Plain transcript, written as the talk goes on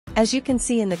As you can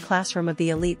see in the classroom of the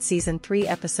Elite Season 3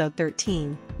 Episode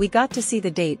 13, we got to see the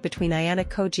date between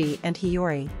Ayanokoji and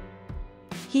Hiyori.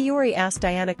 Hiyori asked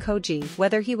Ayanokoji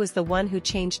whether he was the one who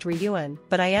changed Ryuan,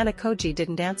 but Ayanokoji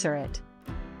didn't answer it.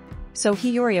 So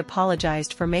Hiyori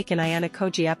apologized for making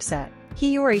Ayanokoji upset.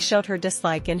 Hiyori showed her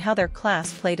dislike in how their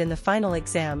class played in the final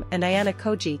exam, and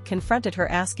Ayanokoji confronted her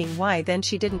asking why then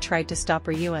she didn't try to stop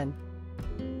Ryuan.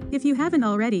 If you haven't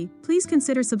already, please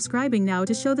consider subscribing now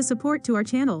to show the support to our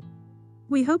channel.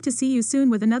 We hope to see you soon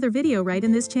with another video right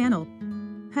in this channel.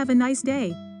 Have a nice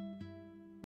day.